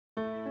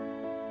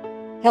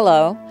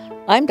Hello,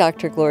 I'm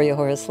Dr. Gloria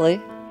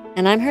Horsley.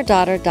 And I'm her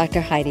daughter,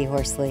 Dr. Heidi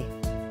Horsley.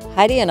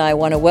 Heidi and I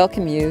want to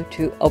welcome you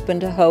to Open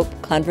to Hope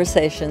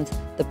Conversations,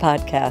 the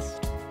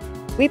podcast.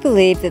 We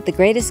believe that the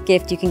greatest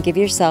gift you can give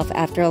yourself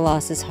after a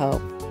loss is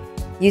hope,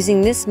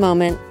 using this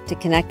moment to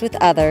connect with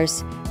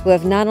others who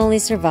have not only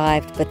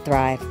survived but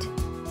thrived.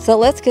 So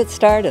let's get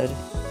started.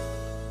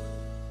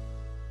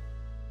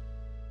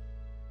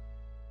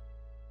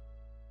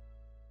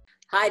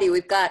 Heidi,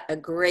 we've got a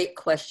great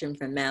question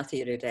from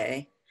Matthew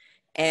today,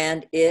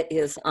 and it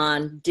is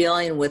on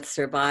dealing with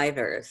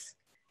survivors.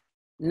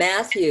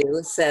 Matthew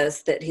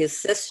says that his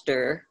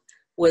sister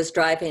was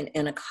driving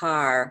in a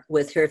car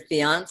with her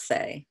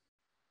fiance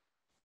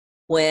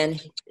when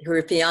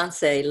her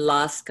fiance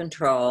lost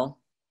control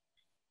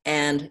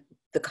and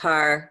the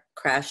car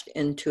crashed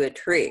into a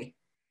tree.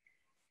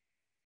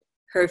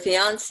 Her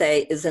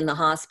fiance is in the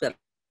hospital,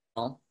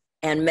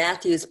 and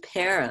Matthew's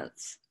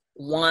parents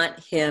want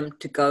him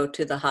to go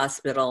to the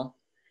hospital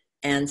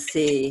and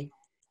see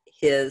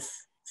his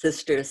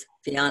sister's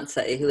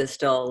fiance, who is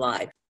still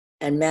alive.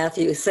 And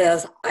Matthew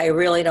says, I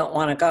really don't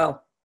want to go.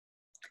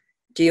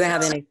 Do you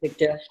have any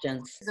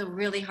suggestions? It's a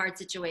really hard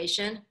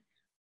situation.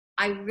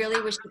 I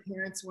really wish the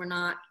parents were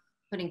not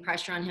putting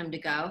pressure on him to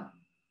go,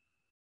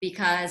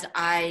 because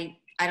I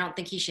don't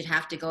think he should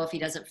have to go if he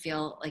doesn't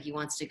feel like he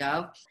wants to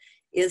go.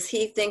 Is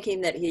he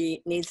thinking that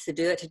he needs to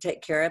do it to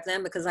take care of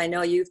them? Because I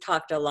know you've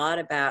talked a lot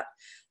about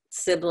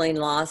sibling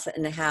loss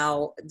and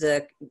how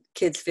the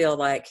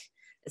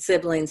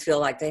siblings feel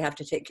like they have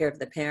to take care of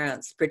the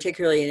parents,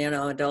 particularly,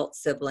 adult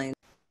siblings.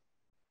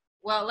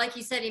 Well, like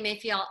you said, he may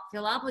feel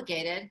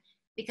obligated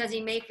because he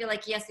may feel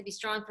like he has to be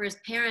strong for his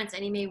parents,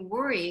 and he may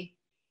worry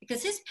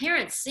because his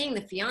parents seeing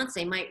the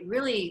fiance might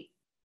really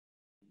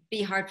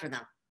be hard for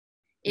them.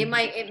 It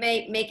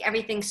may make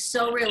everything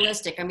so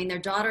realistic. I mean, their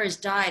daughter has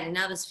died and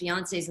now this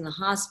fiance is in the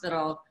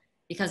hospital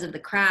because of the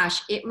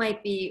crash. It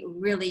might be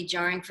really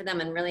jarring for them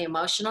and really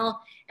emotional.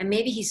 And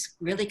maybe he's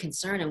really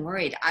concerned and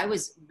worried. I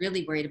was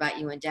really worried about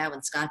you and Dad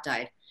when Scott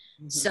died.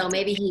 Mm-hmm. So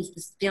maybe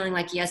he's feeling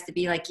like he has to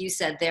be, like you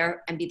said,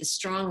 there and be the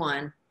strong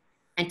one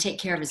and take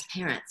care of his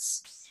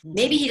parents. Mm-hmm.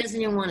 Maybe he doesn't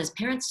even want his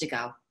parents to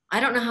go. I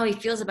don't know how he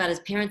feels about his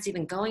parents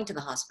even going to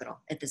the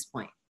hospital at this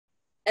point.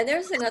 And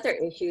there's another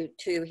issue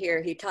too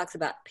here. He talks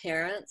about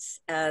parents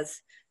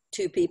as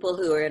two people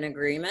who are in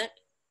agreement.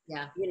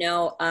 Yeah.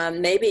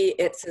 Maybe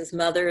it's his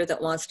mother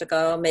that wants to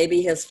go.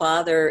 Maybe his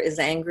father is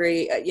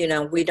angry.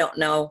 We don't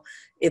know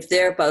if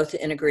they're both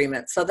in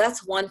agreement. So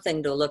that's one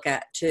thing to look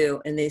at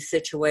too in these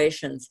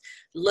situations.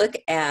 Look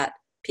at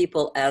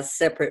people as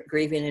separate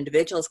grieving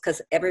individuals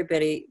because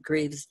everybody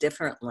grieves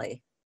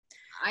differently.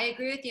 I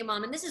agree with you,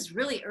 Mom. And this is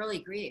really early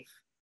grief.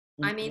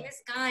 Mm-hmm. I mean,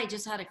 this guy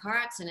just had a car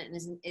accident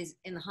and is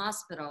in the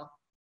hospital.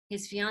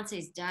 His fiance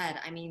is dead.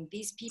 I mean,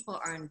 these people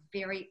are in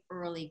very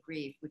early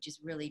grief, which is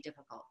really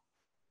difficult.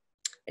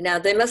 Now,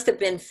 they must have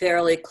been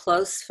fairly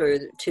close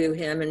to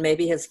him and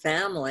maybe his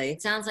family.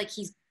 It sounds like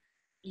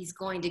he's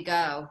going to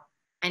go,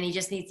 and he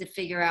just needs to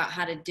figure out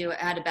how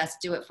to best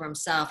do it for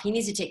himself. He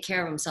needs to take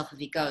care of himself if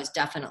he goes,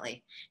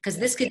 definitely, because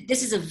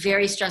this is a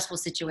very stressful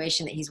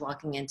situation that he's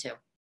walking into.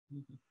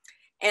 Mm-hmm.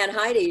 And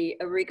Heidi,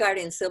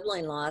 regarding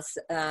sibling loss,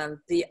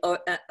 the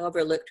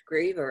overlooked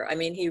griever, I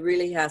mean, he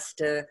really has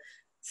to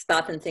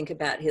stop and think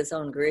about his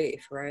own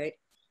grief, right?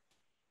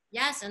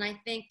 Yes, and I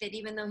think that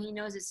even though he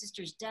knows his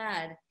sister's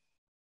dead,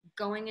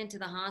 going into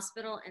the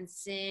hospital and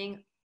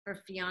seeing her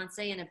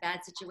fiance in a bad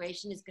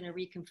situation is going to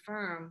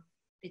reconfirm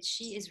that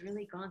she is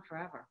really gone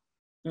forever,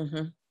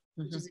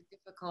 which is a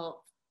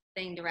difficult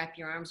thing to wrap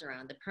your arms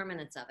around, the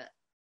permanence of it.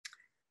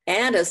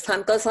 And as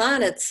time goes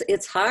on,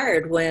 it's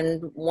hard when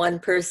one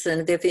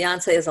person, the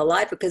fiance, is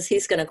alive because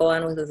he's going to go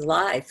on with his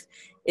life.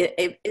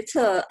 It's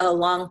a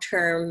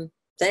long-term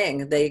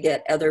thing. They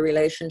get other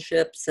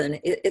relationships, and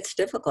it's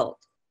difficult.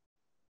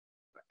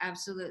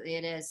 Absolutely,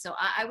 it is. So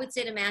I would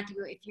say to Matthew,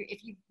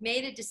 if you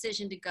made a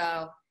decision to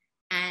go,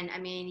 and I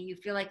mean you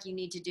feel like you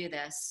need to do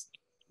this,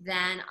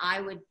 then I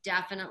would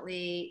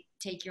definitely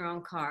take your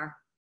own car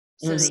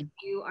so that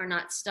you are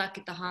not stuck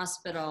at the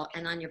hospital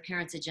and on your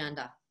parents'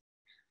 agenda.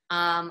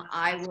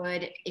 I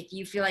would, if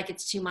you feel like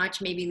it's too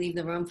much, maybe leave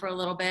the room for a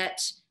little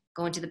bit,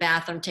 go into the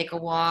bathroom, take a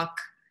walk,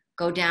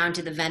 go down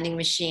to the vending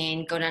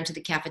machine, go down to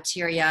the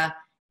cafeteria,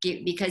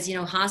 because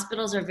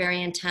hospitals are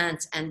very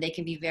intense and they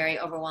can be very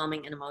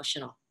overwhelming and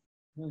emotional.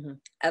 Mm-hmm.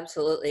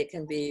 Absolutely. It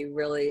can be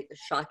really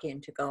shocking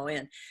to go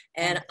in.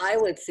 And I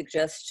would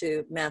suggest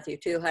to Matthew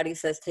too, Heidi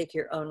says, take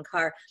your own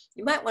car.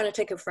 You might want to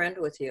take a friend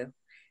with you.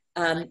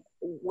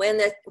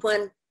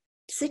 When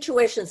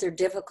situations are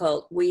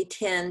difficult, we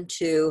tend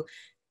to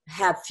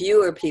have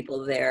fewer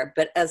people there.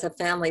 But as a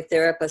family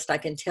therapist, I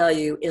can tell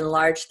you,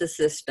 enlarge the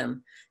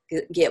system,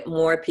 get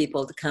more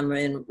people to come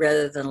in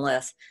rather than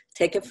less.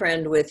 Take a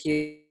friend with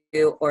you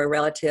or a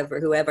relative or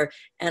whoever.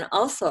 And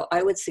also,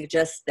 I would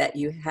suggest that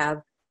you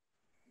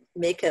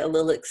make a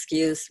little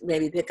excuse,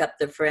 maybe pick up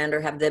the friend or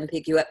have them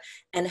pick you up,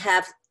 and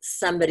have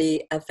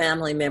somebody, a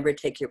family member,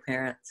 take your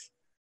parents.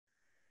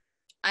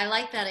 I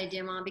like that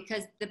idea, Mom,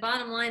 because the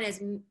bottom line is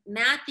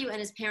Matthew and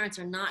his parents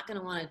are not going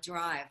to want to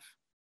drive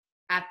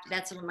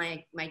that's what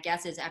my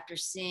guess is after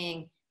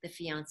seeing the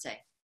fiance.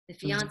 The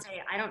fiance,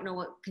 I don't know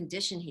what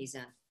condition he's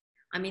in.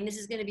 I mean, this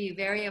is going to be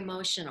very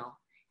emotional,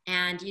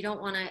 and you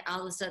don't want to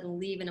all of a sudden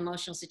leave an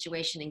emotional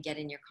situation and get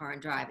in your car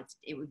and drive.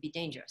 It would be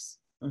dangerous.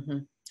 Mm-hmm.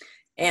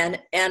 And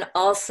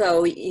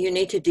also you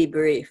need to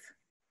debrief.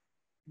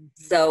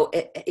 So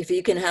if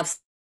you can have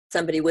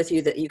somebody with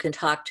you that you can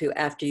talk to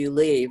after you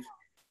leave,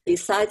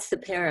 besides the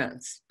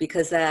parents,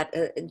 because that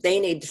they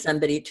need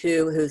somebody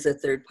too who's a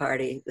third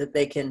party that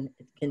they can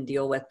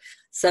deal with.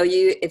 So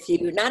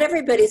not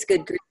everybody's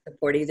good grief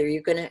support either.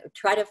 You're going to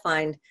try to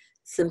find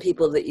some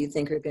people that you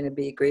think are going to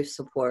be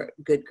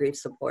good grief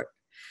support.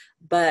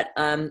 But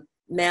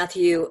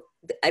Matthew,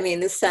 I mean,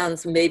 this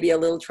sounds maybe a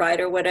little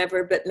trite or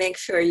whatever, but make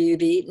sure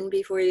you've eaten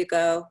before you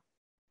go,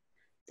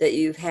 that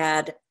you've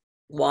had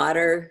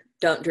water,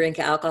 don't drink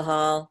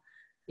alcohol,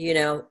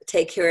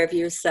 take care of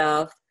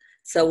yourself.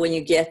 So when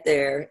you get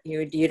there,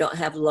 you don't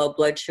have low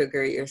blood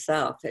sugar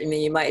yourself. I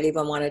mean, you might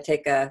even want to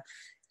take if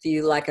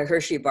you like a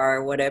Hershey bar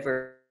or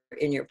whatever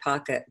in your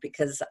pocket,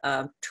 because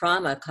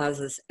trauma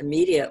causes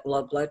immediate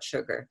low blood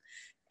sugar.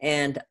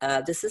 And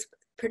this is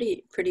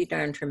pretty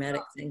darn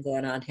traumatic thing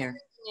going on here.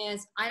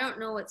 Is I don't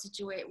know what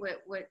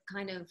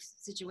kind of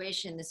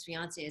situation this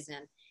fiance is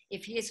in.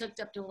 If he is hooked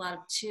up to a lot of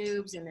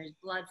tubes and there's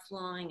blood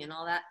flowing and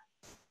all that,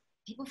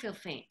 people feel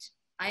faint.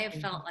 I have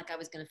felt like I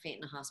was going to faint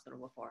in a hospital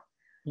before.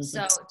 Mm-hmm.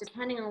 So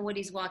depending on what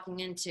he's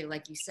walking into,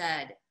 like you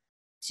said,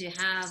 to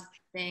have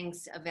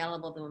things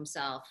available to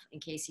himself in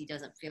case he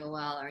doesn't feel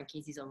well or in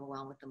case he's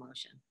overwhelmed with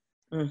emotion.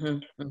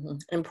 Mm-hmm. Mm-hmm.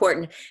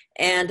 Important.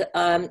 And,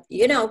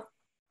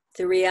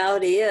 the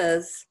reality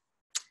is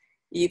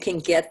you can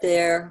get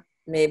there,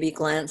 maybe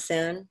glance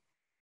in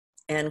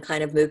and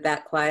kind of move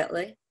back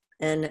quietly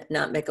and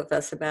not make a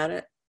fuss about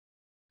it.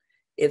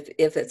 If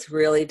it's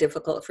really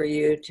difficult for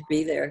you to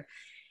be there.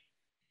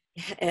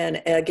 And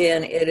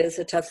again, it is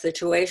a tough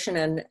situation,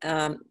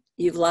 and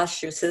you've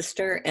lost your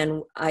sister,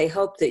 and I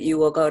hope that you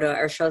will go to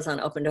our shows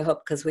on Open to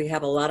Hope, because we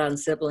have a lot on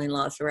sibling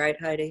loss, right,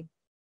 Heidi?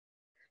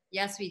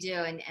 Yes, we do,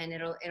 and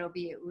it'll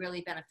be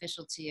really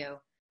beneficial to you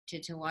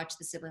to watch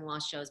the sibling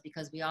loss shows,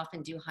 because we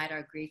often do hide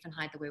our grief and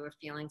hide the way we're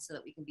feeling so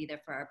that we can be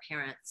there for our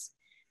parents.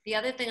 The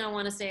other thing I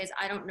want to say is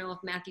I don't know if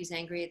Matthew's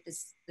angry at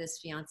this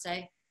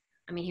fiance.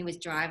 I mean, he was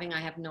driving.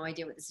 I have no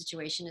idea what the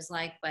situation is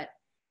like, but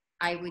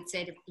I would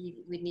say that he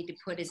would need to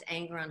put his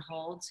anger on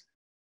hold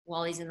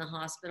while he's in the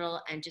hospital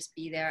and just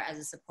be there as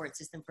a support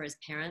system for his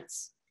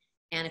parents.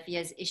 And if he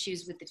has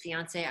issues with the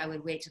fiance, I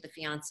would wait till the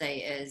fiance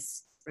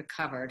is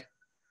recovered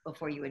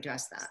before you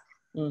address that.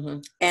 Mm-hmm.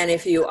 And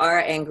if you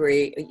are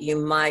angry,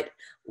 you might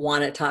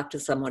want to talk to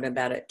someone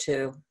about it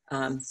too.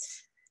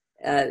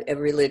 A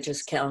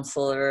religious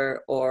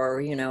counselor,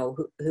 or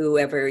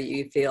whoever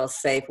you feel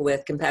safe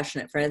with.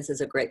 Compassionate Friends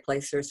is a great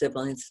place for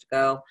siblings to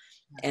go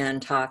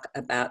and talk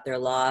about their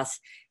loss.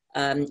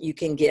 You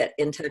can get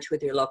in touch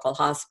with your local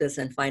hospice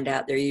and find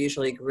out there are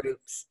usually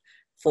groups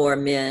for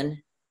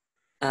men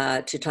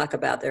to talk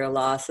about their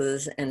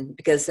losses, and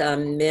because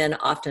men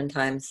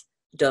oftentimes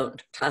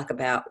don't talk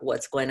about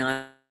what's going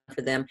on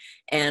for them,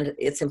 and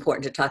it's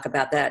important to talk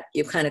about that.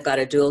 You've kind of got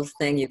a dual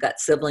thing. You've got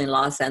sibling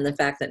loss and the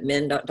fact that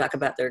men don't talk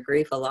about their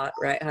grief a lot,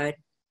 right, Heidi?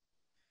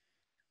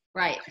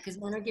 Right, because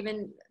men are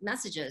given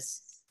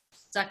messages.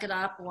 Suck it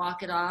up,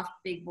 walk it off,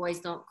 big boys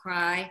don't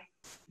cry,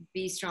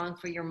 be strong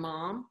for your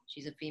mom,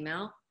 she's a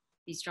female,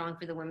 be strong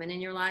for the women in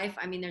your life.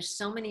 I mean, there's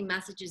so many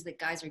messages that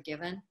guys are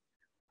given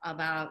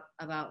about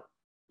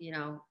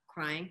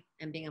crying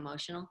and being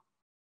emotional.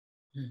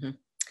 Mm-hmm.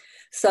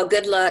 So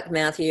good luck,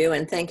 Matthew,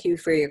 and thank you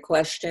for your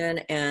question.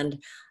 And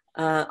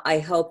I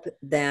hope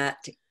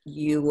that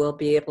you will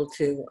be able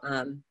to,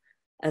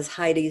 as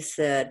Heidi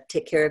said,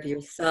 take care of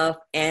yourself,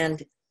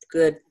 and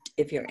good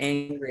if you're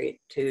angry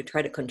to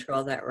try to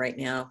control that right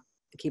now,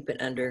 keep it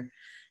under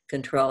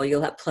control.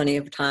 You'll have plenty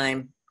of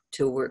time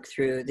to work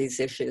through these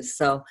issues.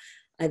 So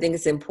I think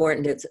it's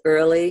important. It's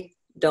early.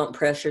 Don't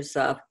press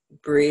yourself.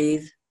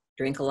 Breathe.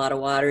 Drink a lot of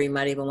water. You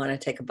might even want to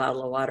take a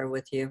bottle of water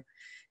with you.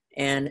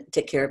 And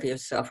take care of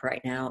yourself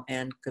right now,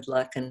 and good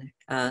luck, and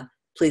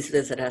please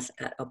visit us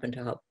at Open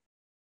to Hope.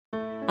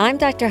 I'm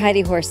Dr.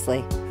 Heidi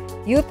Horsley.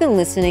 You have been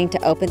listening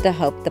to Open to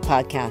Hope, the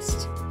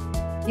podcast.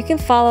 You can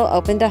follow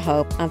Open to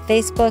Hope on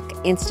Facebook,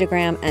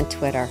 Instagram, and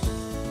Twitter.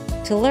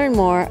 To learn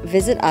more,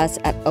 visit us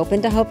at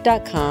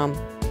opentohope.com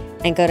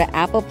and go to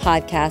Apple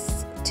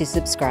Podcasts to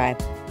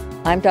subscribe.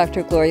 I'm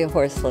Dr. Gloria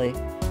Horsley.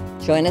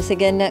 Join us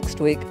again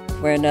next week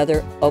for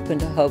another Open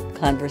to Hope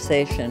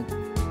conversation,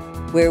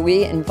 where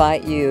we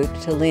invite you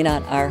to lean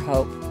on our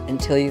hope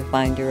until you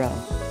find your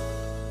own.